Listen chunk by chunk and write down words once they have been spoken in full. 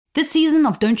This season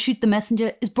of Don't Shoot the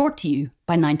Messenger is brought to you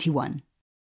by 91.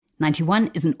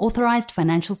 91 is an authorized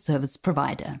financial service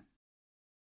provider.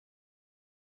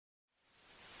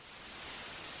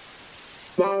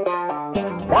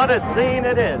 What a scene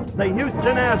it is, the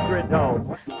Houston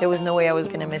Astrodome. There was no way I was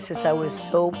going to miss this. I was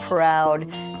so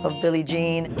proud of Billie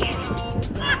Jean.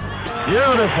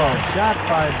 Beautiful shot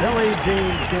by Billie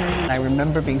Jean King. I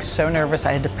remember being so nervous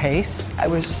I had to pace. I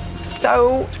was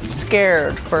so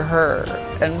scared for her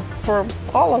and for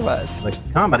all of us. The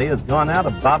comedy has gone out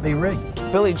of Bobby Riggs.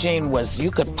 Billie Jean was, you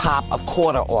could pop a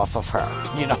quarter off of her.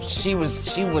 You know, she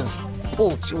was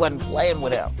cool. She wasn't playing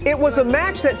with him. It was a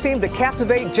match that seemed to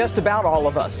captivate just about all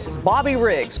of us. Bobby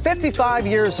Riggs, 55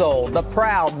 years old, the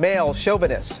proud male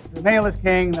chauvinist. The male is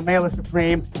king, the male is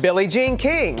supreme. Billie Jean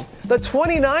King, the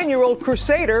 29-year-old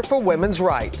crusader for women's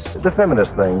rights. The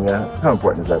feminist thing, how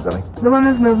important is that, Billy? The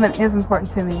women's movement is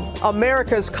important to me.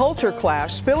 America's culture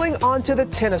clash spilling onto the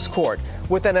tennis court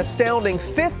with an astounding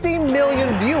 50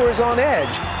 million viewers on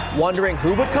edge, wondering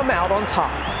who would come out on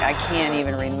top. I can't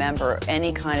even remember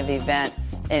any kind of event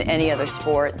in any other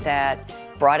sport that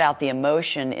brought out the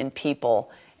emotion in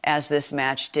people as this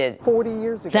match did. 40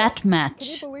 years ago. That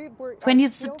match,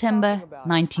 20th September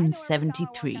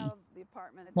 1973.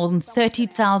 More than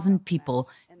 30,000 people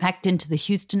packed into the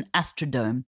Houston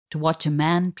Astrodome to watch a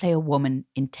man play a woman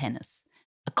in tennis.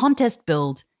 A contest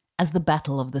billed as the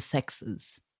Battle of the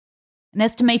Sexes. An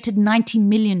estimated 90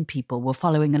 million people were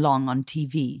following along on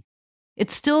TV.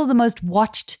 It's still the most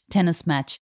watched tennis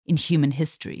match in human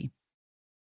history.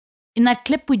 In that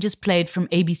clip we just played from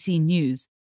ABC News,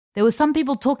 there were some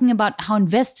people talking about how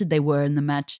invested they were in the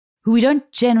match who we don't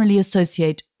generally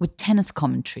associate with tennis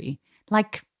commentary,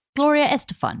 like Gloria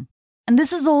Estefan. And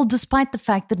this is all despite the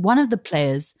fact that one of the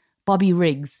players, Bobby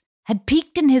Riggs, had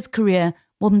peaked in his career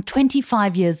more than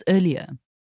 25 years earlier.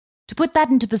 To put that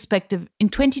into perspective, in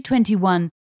 2021,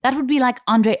 that would be like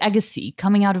Andre Agassi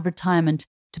coming out of retirement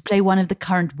to play one of the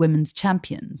current women's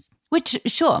champions, which,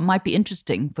 sure, might be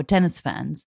interesting for tennis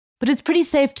fans, but it's pretty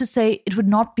safe to say it would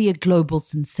not be a global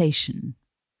sensation.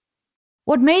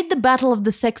 What made the Battle of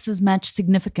the Sexes match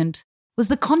significant was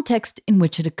the context in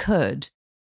which it occurred,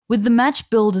 with the match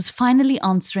billed as finally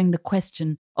answering the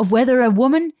question of whether a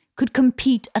woman could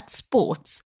compete at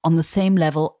sports on the same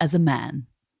level as a man.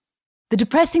 The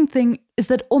depressing thing is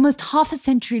that almost half a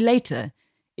century later,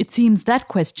 it seems that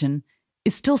question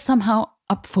is still somehow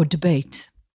up for debate.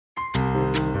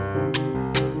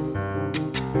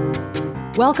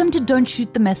 Welcome to Don't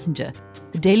Shoot the Messenger,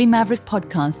 the Daily Maverick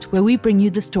podcast where we bring you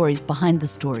the stories behind the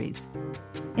stories.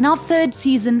 In our third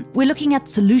season, we're looking at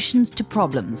solutions to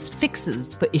problems,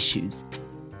 fixes for issues.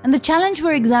 And the challenge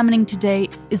we're examining today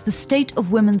is the state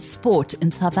of women's sport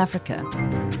in South Africa,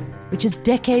 which is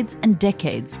decades and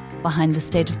decades behind the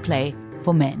state of play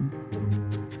for men.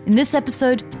 In this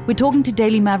episode, we're talking to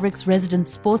Daily Maverick's resident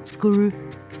sports guru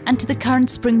and to the current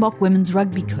Springbok women's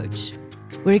rugby coach.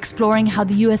 We're exploring how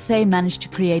the USA managed to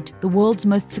create the world's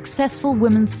most successful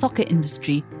women's soccer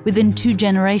industry within 2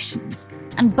 generations,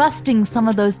 and busting some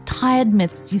of those tired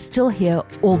myths you still hear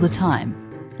all the time,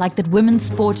 like that women's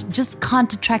sport just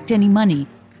can't attract any money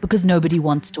because nobody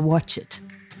wants to watch it.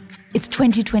 It's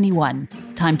 2021,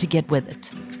 time to get with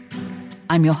it.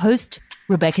 I'm your host,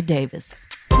 Rebecca Davis.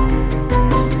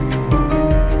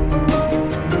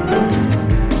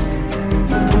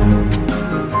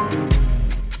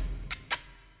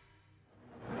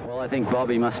 I think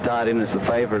Bobby must start in as the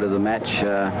favourite of the match.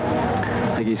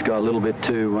 I think he's got a little bit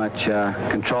too much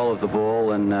control of the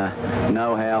ball and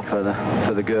know-how for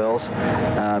the girls.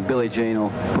 Billie Jean will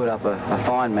put up a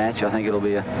fine match. I think it'll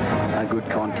be a good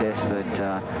contest.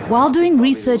 But while doing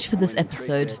research for this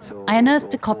episode, I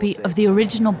unearthed a copy of the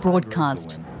original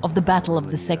broadcast of the Battle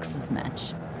of the Sexes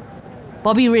match.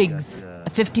 Bobby Riggs, a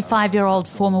 55-year-old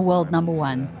former world number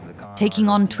 1, taking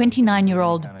on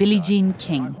 29-year-old Billie Jean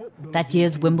King, that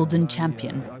year's Wimbledon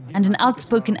champion, and an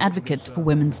outspoken advocate for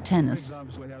women's tennis.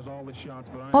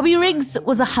 Bobby Riggs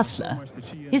was a hustler.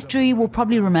 History will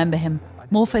probably remember him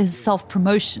more for his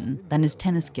self-promotion than his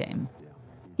tennis game.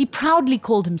 He proudly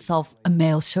called himself a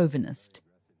male chauvinist.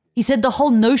 He said the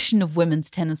whole notion of women's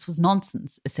tennis was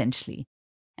nonsense, essentially,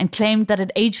 and claimed that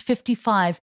at age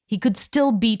 55, he could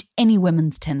still beat any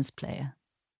women's tennis player.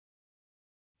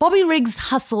 Bobby Riggs'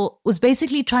 hustle was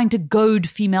basically trying to goad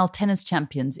female tennis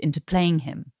champions into playing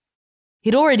him.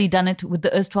 He'd already done it with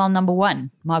the erstwhile number 1,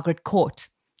 Margaret Court,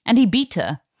 and he beat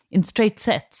her in straight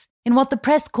sets in what the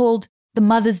press called the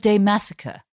Mother's Day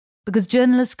Massacre, because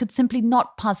journalists could simply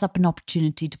not pass up an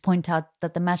opportunity to point out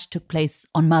that the match took place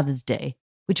on Mother's Day,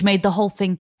 which made the whole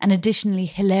thing an additionally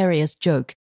hilarious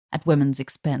joke at women's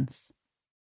expense.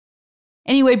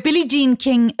 Anyway, Billie Jean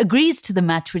King agrees to the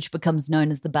match, which becomes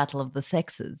known as the Battle of the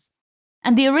Sexes.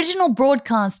 And the original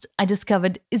broadcast, I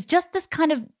discovered, is just this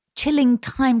kind of chilling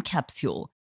time capsule,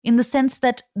 in the sense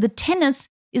that the tennis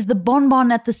is the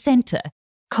bonbon at the center,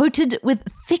 coated with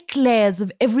thick layers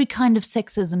of every kind of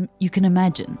sexism you can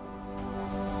imagine.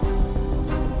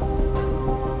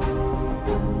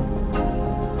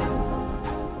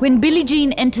 When Billie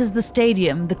Jean enters the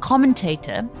stadium, the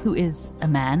commentator, who is a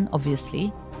man,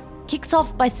 obviously, kicks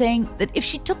off by saying that if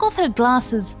she took off her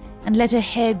glasses and let her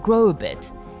hair grow a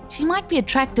bit, she might be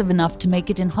attractive enough to make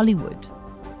it in Hollywood.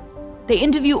 They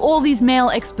interview all these male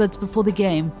experts before the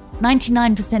game,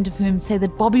 99% of whom say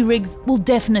that Bobby Riggs will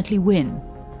definitely win,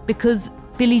 because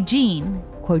Billie Jean,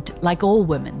 quote, like all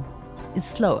women, is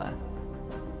slower.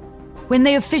 When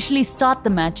they officially start the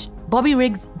match, Bobby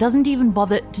Riggs doesn't even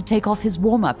bother to take off his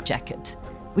warm-up jacket,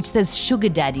 which says Sugar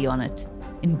Daddy on it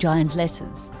in giant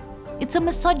letters. It's a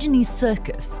misogyny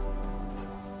circus.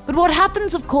 But what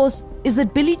happens, of course, is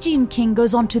that Billie Jean King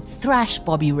goes on to thrash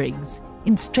Bobby Riggs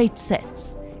in straight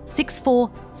sets,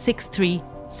 6-4, 6-3,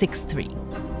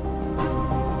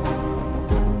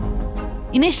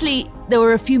 6-3. Initially, there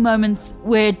were a few moments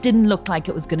where it didn't look like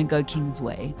it was going to go King's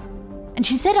way. And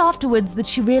she said afterwards that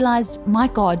she realized, my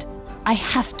God, I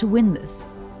have to win this.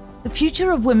 The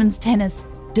future of women's tennis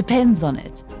depends on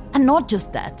it. And not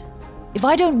just that. If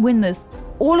I don't win this,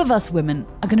 all of us women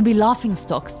are going to be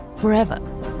laughingstocks forever.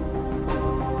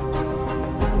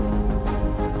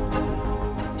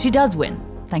 She does win,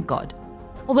 thank God.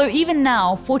 Although even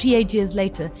now, 48 years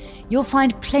later, you'll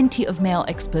find plenty of male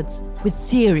experts with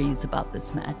theories about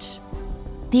this match.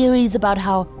 Theories about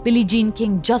how Billie Jean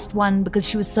King just won because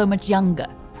she was so much younger,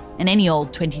 and any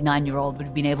old 29-year-old would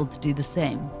have been able to do the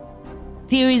same.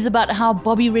 Theories about how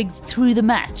Bobby Riggs threw the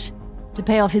match to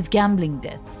pay off his gambling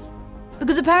debts.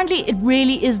 Because apparently it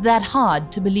really is that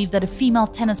hard to believe that a female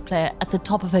tennis player at the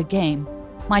top of her game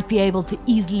might be able to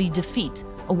easily defeat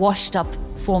a washed-up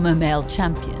former male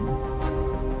champion.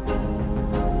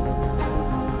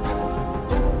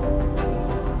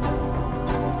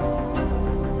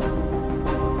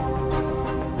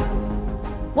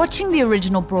 Watching the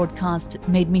original broadcast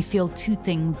made me feel two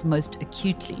things most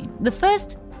acutely. The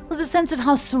first was a sense of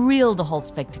how surreal the whole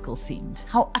spectacle seemed,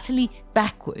 how utterly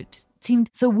backward. It seemed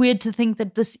so weird to think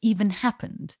that this even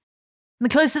happened. And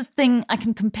the closest thing I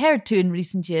can compare it to in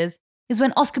recent years is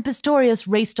when Oscar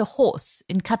Pistorius raced a horse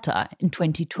in Qatar in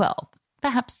 2012.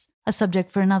 Perhaps a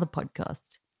subject for another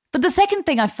podcast. But the second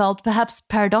thing I felt, perhaps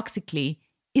paradoxically,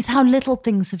 is how little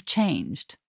things have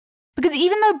changed. Because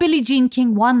even though Billie Jean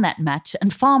King won that match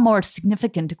and far more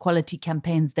significant equality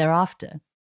campaigns thereafter,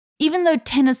 even though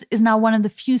tennis is now one of the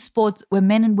few sports where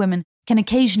men and women can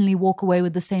occasionally walk away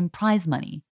with the same prize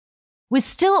money, we're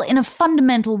still in a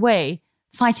fundamental way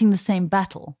fighting the same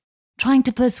battle, trying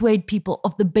to persuade people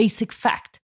of the basic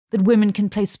fact that women can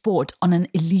play sport on an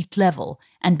elite level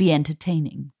and be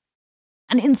entertaining.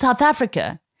 And in South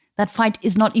Africa, that fight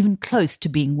is not even close to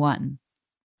being won.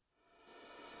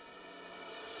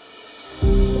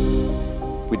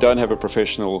 We don't have a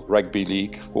professional rugby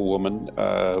league for women.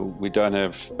 We don't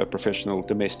have a professional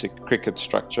domestic cricket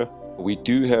structure. We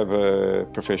do have a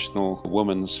professional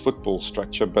women's football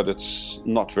structure, but it's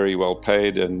not very well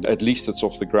paid, and at least it's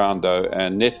off the ground though.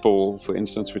 And netball, for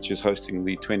instance, which is hosting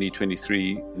the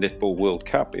 2023 Netball World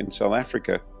Cup in South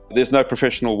Africa, there's no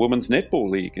professional women's netball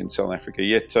league in South Africa,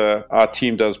 yet our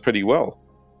team does pretty well.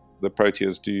 The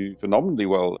Proteas do phenomenally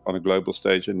well on a global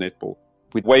stage in netball.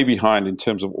 We're way behind in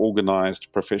terms of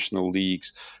organised professional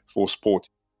leagues for sport.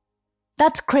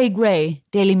 That's Craig Ray,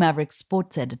 Daily Mavericks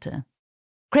sports editor.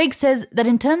 Craig says that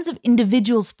in terms of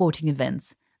individual sporting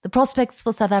events, the prospects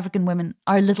for South African women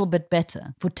are a little bit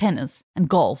better for tennis and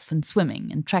golf and swimming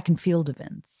and track and field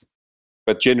events.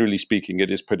 But generally speaking,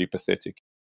 it is pretty pathetic.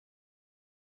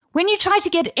 When you try to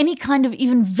get any kind of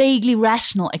even vaguely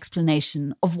rational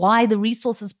explanation of why the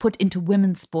resources put into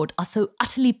women's sport are so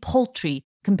utterly paltry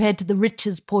compared to the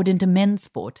riches poured into men's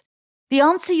sport, the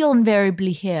answer you'll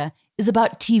invariably hear is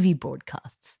about TV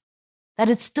broadcasts. That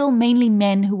it's still mainly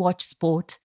men who watch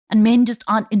sport, and men just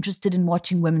aren't interested in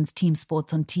watching women's team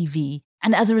sports on TV,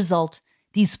 and as a result,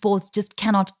 these sports just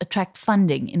cannot attract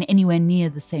funding in anywhere near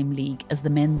the same league as the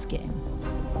men's game.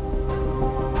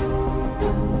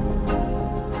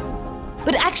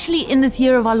 But actually, in this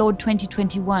year of our Lord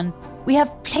 2021, we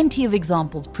have plenty of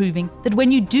examples proving that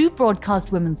when you do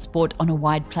broadcast women's sport on a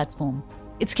wide platform,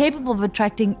 it's capable of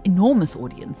attracting enormous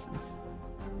audiences.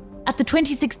 At the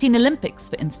 2016 Olympics,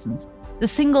 for instance, the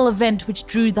single event which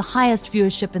drew the highest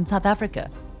viewership in South Africa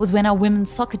was when our women's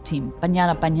soccer team,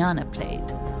 Banyana Banyana, played.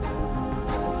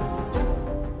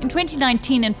 In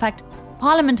 2019, in fact,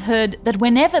 Parliament heard that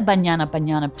whenever Banyana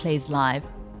Banyana plays live,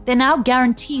 they're now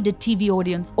guaranteed a TV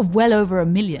audience of well over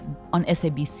 1 million on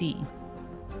SABC.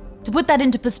 To put that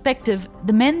into perspective,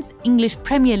 the men's English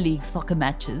Premier League soccer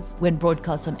matches, when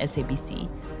broadcast on SABC,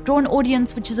 draw an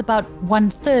audience which is about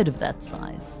 1/3 of that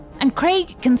size. And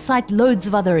Craig can cite loads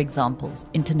of other examples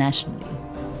internationally.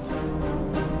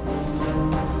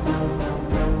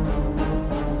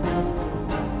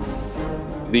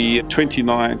 The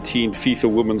 2019 FIFA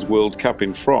Women's World Cup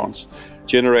in France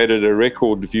generated a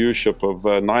record viewership of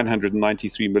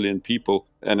 993 million people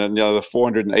and another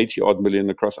 480 odd million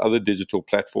across other digital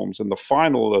platforms. And the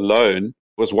final alone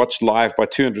was watched live by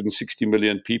 260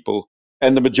 million people.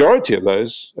 And the majority of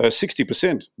those,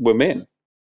 60%, were men.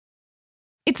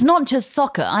 It's not just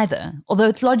soccer either, although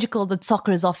it's logical that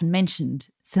soccer is often mentioned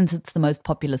since it's the most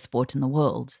popular sport in the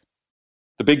world.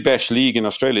 The Big Bash League in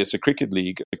Australia, it's a cricket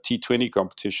league, a T20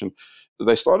 competition.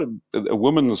 They started a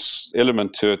women's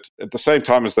element to it at the same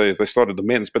time as they started the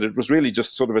men's, but it was really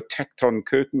just sort of a tacked-on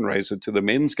curtain raiser to the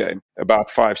men's game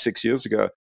about 5-6 years ago.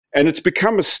 And it's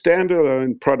become a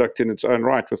standalone product in its own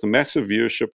right with a massive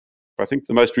viewership. I think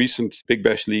the most recent Big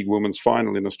Bash League women's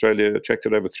final in Australia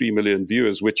attracted over 3 million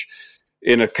viewers, which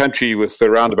in a country with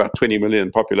around about 20 million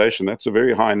population, that's a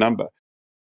very high number.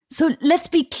 So let's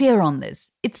be clear on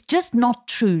this. It's just not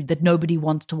true that nobody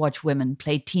wants to watch women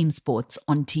play team sports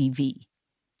on TV.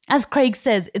 As Craig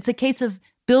says, it's a case of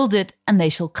build it and they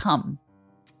shall come.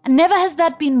 And never has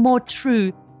that been more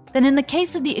true than in the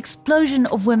case of the explosion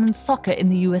of women's soccer in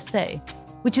the USA,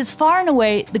 which is far and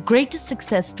away the greatest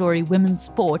success story women's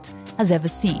sport has ever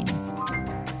seen.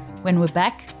 When we're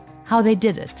back, how they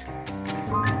did it.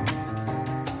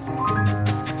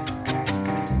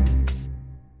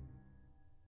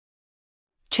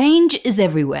 Change is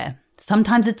everywhere.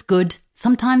 Sometimes it's good,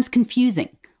 sometimes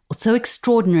confusing, or so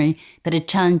extraordinary that it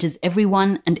challenges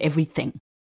everyone and everything.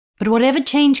 But whatever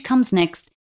change comes next,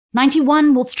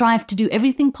 91 will strive to do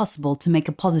everything possible to make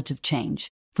a positive change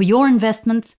for your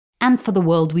investments and for the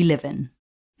world we live in.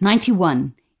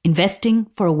 91, investing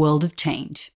for a world of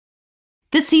change.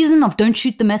 This season of Don't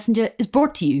Shoot the Messenger is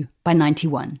brought to you by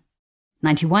 91.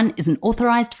 91 is an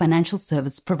authorized financial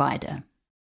service provider.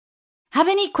 Have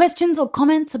any questions or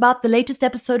comments about the latest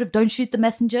episode of Don't Shoot the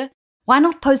Messenger? Why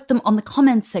not post them on the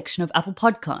comments section of Apple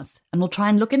Podcasts, and we'll try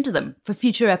and look into them for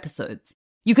future episodes.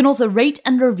 You can also rate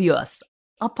and review us.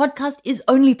 Our podcast is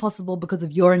only possible because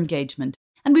of your engagement,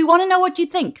 and we want to know what you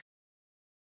think.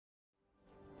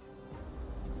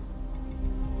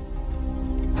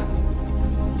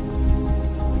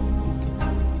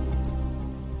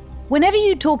 Whenever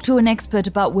you talk to an expert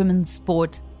about women's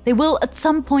sport, they will at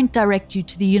some point direct you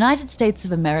to the United States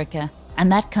of America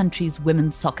and that country's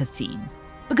women's soccer scene,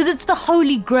 because it's the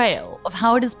holy grail of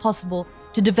how it is possible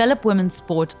to develop women's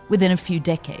sport within a few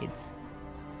decades.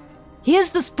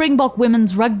 Here's the Springbok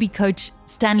women's rugby coach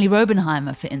Stanley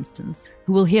Robenheimer, for instance,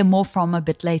 who we'll hear more from a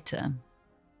bit later.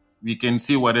 We can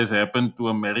see what has happened to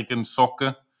American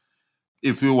soccer.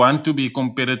 If we want to be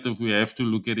competitive, we have to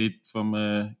look at it from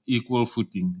an equal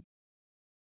footing.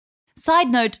 Side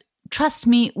note, trust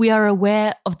me, we are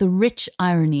aware of the rich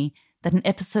irony that an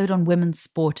episode on women's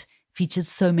sport features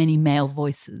so many male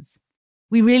voices.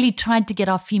 We really tried to get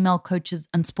our female coaches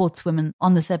and sportswomen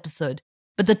on this episode,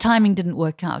 but the timing didn't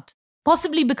work out.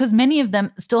 Possibly because many of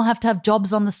them still have to have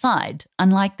jobs on the side,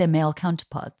 unlike their male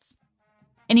counterparts.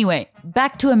 Anyway,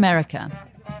 back to America.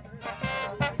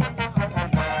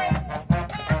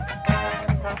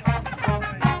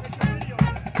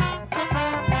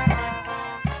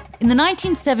 In the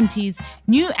 1970s,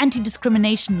 new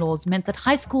anti-discrimination laws meant that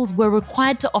high schools were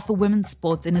required to offer women's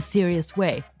sports in a serious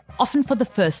way, often for the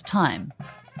first time.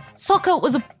 Soccer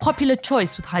was a popular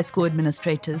choice with high school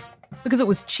administrators because it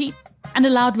was cheap and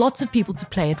allowed lots of people to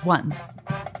play at once.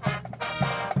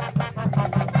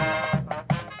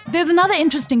 There's another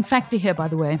interesting factor here, by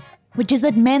the way, which is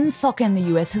that men's soccer in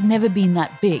the US has never been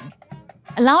that big,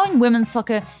 allowing women's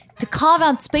soccer to carve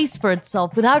out space for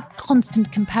itself without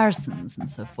constant comparisons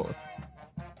and so forth.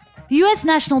 The US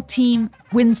national team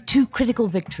wins 2 critical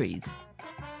victories.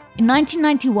 In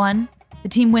 1991, the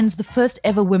team wins the first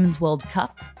ever Women's World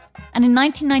Cup, and in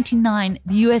 1999,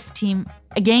 the US team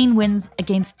again wins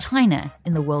against China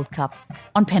in the World Cup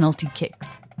on penalty kicks.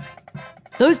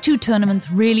 Those 2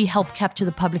 tournaments really help capture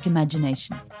the public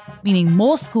imagination, meaning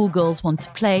more schoolgirls want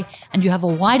to play and you have a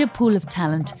wider pool of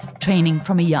talent training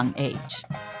from a young age.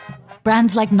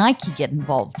 Brands like Nike get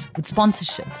involved with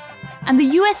sponsorship. And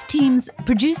the US teams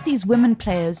produce these women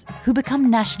players who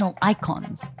become national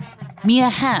icons. Mia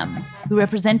Hamm, who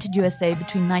represented USA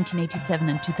between 1987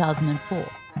 and 2004.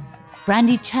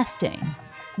 Brandi Chastain,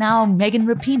 now Megan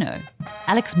Rapinoe,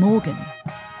 Alex Morgan.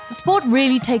 The sport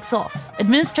really takes off.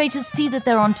 Administrators see that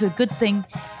they're onto a good thing,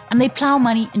 and they plow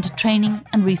money into training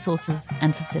and resources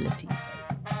and facilities.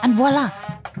 And voila,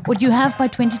 what you have by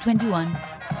 2021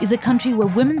 is a country where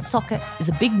women's soccer is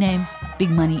a big name, big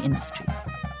money industry.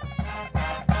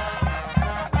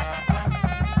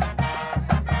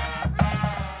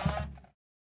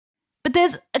 But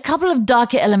there's a couple of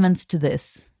darker elements to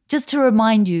this, just to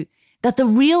remind you that the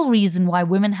real reason why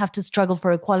women have to struggle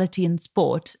for equality in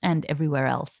sport and everywhere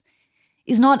else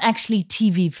is not actually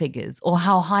TV figures or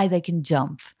how high they can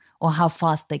jump or how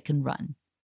fast they can run.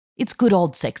 It's good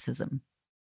old sexism.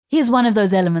 Here's one of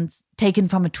those elements taken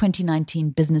from a 2019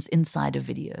 Business Insider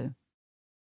video.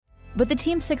 But the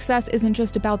team's success isn't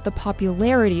just about the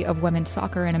popularity of women's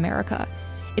soccer in America.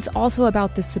 It's also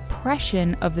about the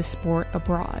suppression of the sport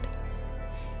abroad.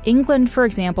 England, for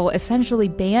example, essentially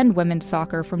banned women's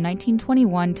soccer from 1921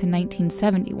 to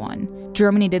 1971.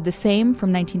 Germany did the same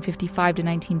from 1955 to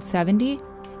 1970,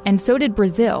 and so did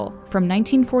Brazil from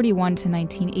 1941 to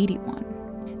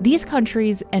 1981. These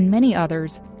countries, and many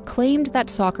others, claimed that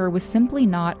soccer was simply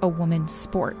not a women's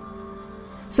sport.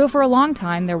 So for a long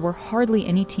time, there were hardly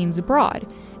any teams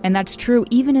abroad, and that's true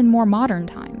even in more modern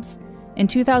times. In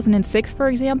 2006, for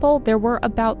example, there were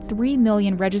about 3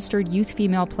 million registered youth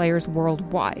female players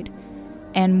worldwide,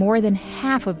 and more than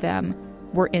half of them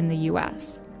were in the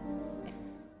US.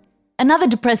 Another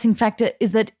depressing factor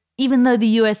is that even though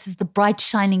the US is the bright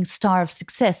shining star of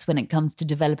success when it comes to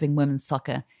developing women's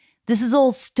soccer, this is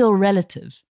all still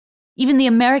relative. Even the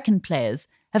American players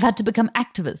have had to become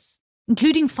activists,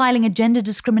 including filing a gender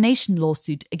discrimination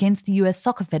lawsuit against the US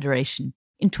Soccer Federation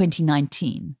in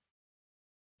 2019.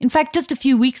 In fact, just a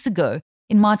few weeks ago,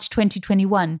 in March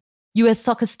 2021, US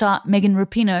soccer star Megan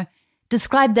Rapinoe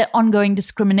described their ongoing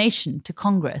discrimination to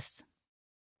Congress.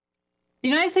 The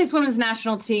United States women's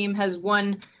national team has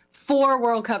won 4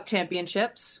 World Cup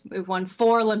championships. We've won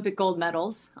 4 Olympic gold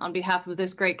medals on behalf of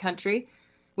this great country.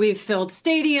 We've filled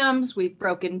stadiums, we've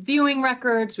broken viewing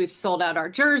records, we've sold out our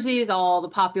jerseys, all the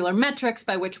popular metrics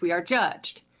by which we are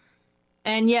judged.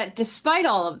 And yet, despite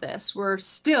all of this, we're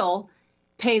still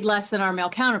paid less than our male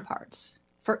counterparts.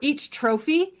 For each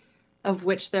trophy, of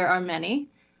which there are many,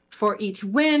 for each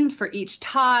win, for each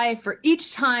tie, for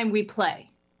each time we play,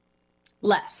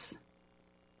 less.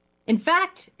 In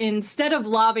fact, instead of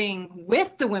lobbying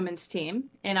with the women's team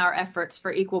in our efforts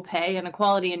for equal pay and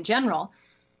equality in general,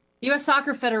 the U.S.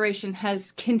 Soccer Federation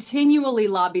has continually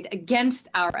lobbied against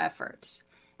our efforts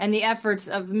and the efforts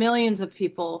of millions of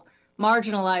people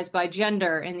marginalized by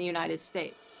gender in the United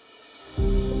States.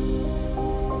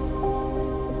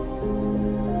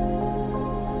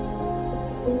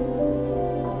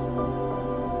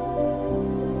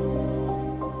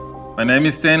 My name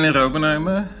is Stanley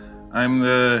Robenheimer. I'm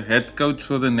the head coach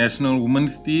for the national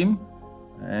women's team.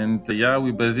 And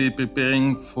we're busy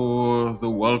preparing for the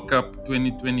World Cup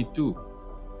 2022.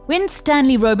 When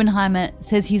Stanley Robenheimer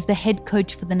says he's the head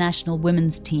coach for the national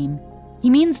women's team, he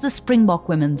means the Springbok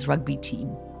women's rugby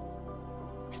team.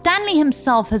 Stanley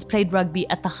himself has played rugby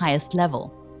at the highest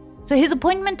level. So his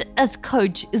appointment as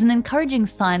coach is an encouraging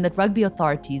sign that rugby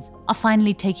authorities are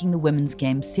finally taking the women's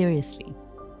game seriously.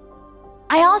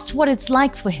 I asked what it's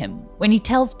like for him when he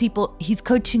tells people he's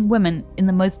coaching women in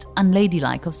the most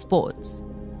unladylike of sports.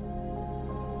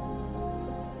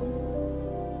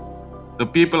 The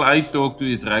people I talk to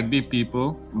is rugby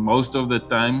people most of the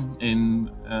time,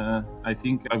 and I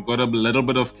think I've got a little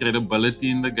bit of credibility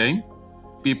in the game.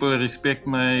 People respect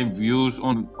my views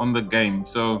on the game,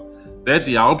 so that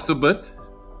helps a bit,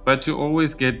 but you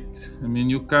always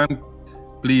you can't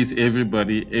please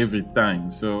everybody every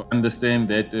time. So understand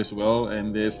that as well.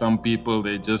 And there's some people,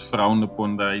 they just frown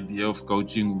upon the idea of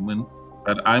coaching women.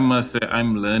 But I must say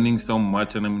I'm learning so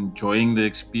much and I'm enjoying the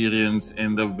experience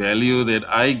and the value that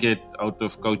I get out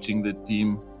of coaching the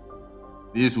team.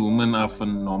 These women are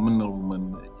phenomenal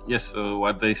women. Yes,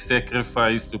 what they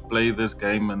sacrifice to play this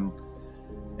game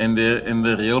and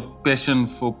the real passion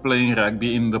for playing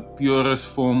rugby in the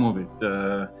purest form of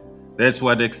it. That's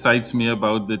what excites me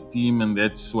about the team, and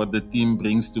that's what the team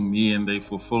brings to me, and they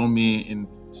fulfill me in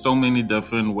so many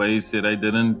different ways that I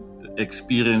didn't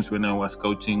experience when I was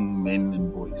coaching men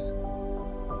and boys.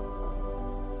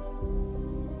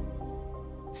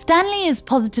 Stanley is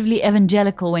positively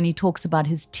evangelical when he talks about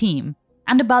his team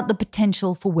and about the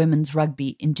potential for women's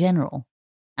rugby in general.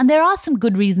 And there are some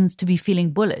good reasons to be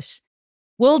feeling bullish.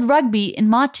 World Rugby in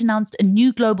March announced a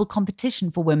new global competition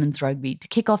for women's rugby to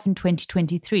kick off in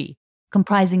 2023,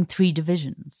 comprising 3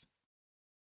 divisions.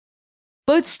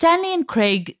 Both Stanley and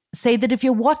Craig say that if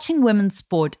you're watching women's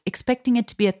sport expecting it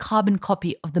to be a carbon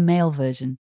copy of the male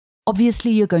version,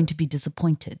 obviously you're going to be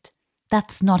disappointed.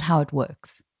 That's not how it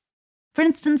works. For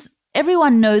instance,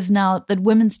 everyone knows now that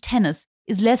women's tennis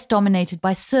is less dominated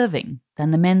by serving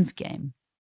than the men's game.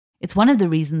 It's one of the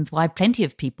reasons why plenty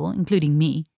of people, including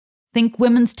me, think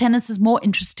women's tennis is more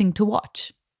interesting to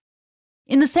watch.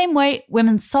 In the same way,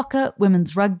 women's soccer,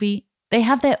 women's rugby, they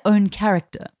have their own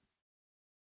character.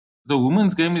 The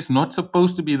women's game is not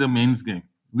supposed to be the men's game.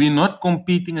 We're not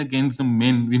competing against the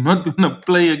men. We're not going to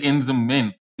play against the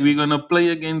men. We're going to play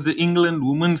against the England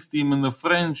women's team and the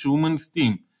French women's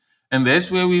team. And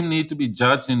that's where we need to be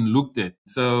judged and looked at.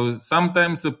 So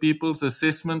sometimes the people's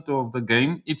assessment of the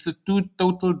game, it's a two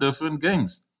total different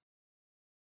games.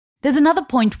 There's another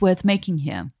point worth making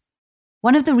here.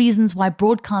 One of the reasons why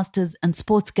broadcasters and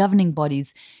sports governing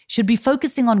bodies should be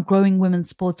focusing on growing women's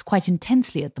sports quite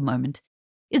intensely at the moment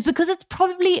is because it's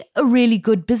probably a really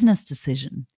good business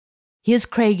decision. Here's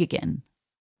Craig again.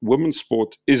 Women's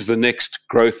sport is the next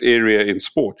growth area in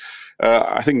sport.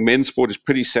 I think men's sport is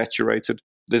pretty saturated.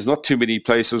 There's not too many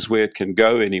places where it can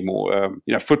go anymore.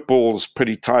 Football's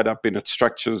pretty tied up in its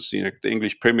structures. The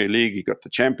English Premier League, you've got the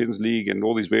Champions League and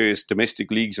all these various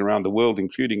domestic leagues around the world,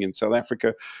 including in South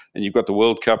Africa. And you've got the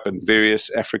World Cup and various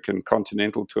African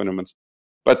continental tournaments.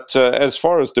 But as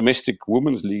far as domestic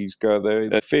women's leagues go, they're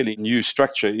a fairly new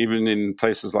structure, even in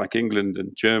places like England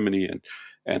and Germany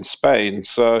and Spain.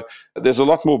 So there's a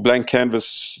lot more blank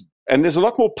canvas. And there's a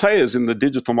lot more players in the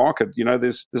digital market.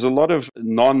 There's a lot of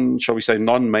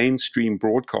non-mainstream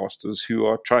broadcasters who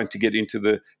are trying to get into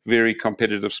the very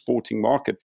competitive sporting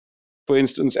market. For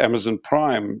instance, Amazon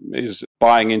Prime is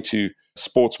buying into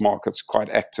sports markets quite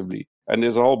actively. And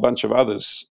there's a whole bunch of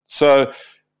others. So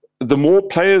the more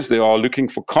players there are looking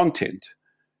for content,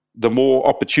 the more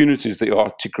opportunities there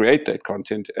are to create that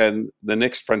content. And the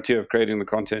next frontier of creating the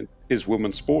content is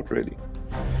women's sport, really.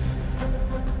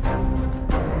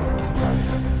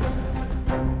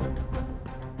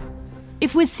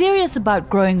 If we're serious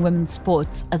about growing women's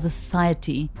sports as a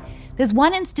society, there's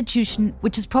one institution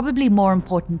which is probably more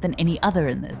important than any other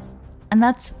in this, and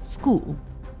that's school.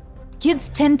 Kids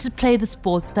tend to play the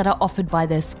sports that are offered by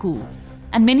their schools,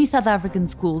 and many South African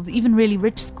schools, even really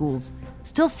rich schools,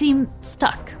 still seem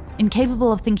stuck,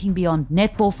 incapable of thinking beyond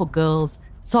netball for girls,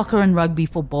 soccer and rugby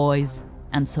for boys,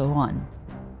 and so on.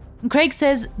 And Craig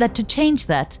says that to change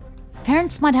that,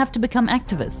 parents might have to become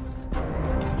activists.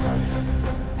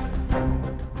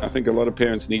 I think a lot of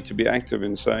parents need to be active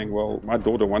in saying, well, my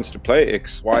daughter wants to play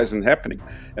X, why isn't it happening?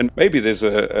 And maybe there's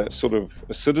a sort of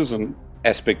a citizen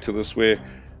aspect to this where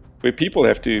people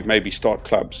have to maybe start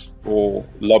clubs or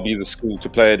lobby the school to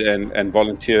play it and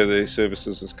volunteer their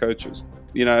services as coaches.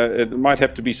 It might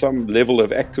have to be some level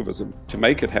of activism to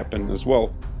make it happen as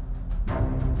well.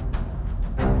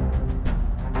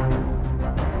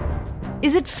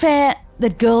 Is it fair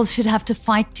that girls should have to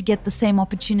fight to get the same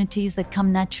opportunities that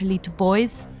come naturally to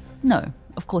boys? No,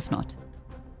 of course not.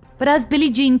 But as Billie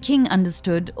Jean King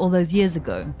understood all those years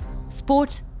ago,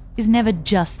 sport is never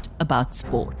just about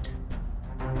sport.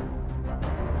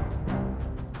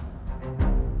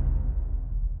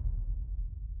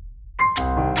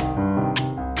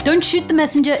 Don't Shoot the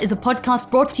Messenger is a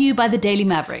podcast brought to you by The Daily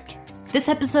Maverick. This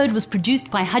episode was produced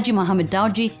by Haji Mohammed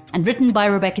Dawji and written by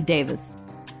Rebecca Davis.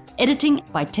 Editing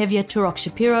by Tevye Turok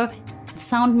Shapiro,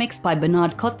 sound mix by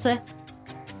Bernard Kotze,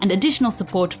 and additional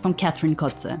support from Catherine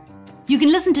Kotze. You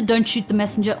can listen to Don't Shoot the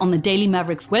Messenger on the Daily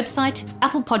Maverick's website,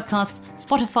 Apple Podcasts,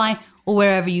 Spotify, or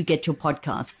wherever you get your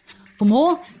podcasts. For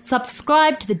more,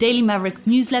 subscribe to the Daily Maverick's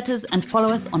newsletters and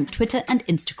follow us on Twitter and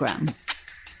Instagram.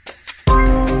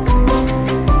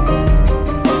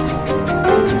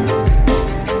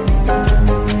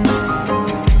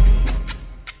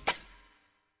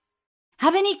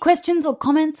 Have any questions or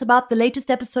comments about the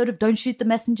latest episode of Don't Shoot the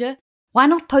Messenger? Why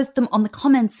not post them on the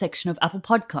comments section of Apple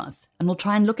Podcasts, and we'll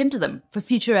try and look into them for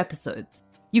future episodes.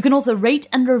 You can also rate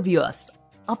and review us.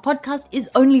 Our podcast is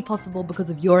only possible because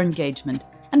of your engagement,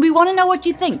 and we want to know what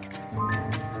you think.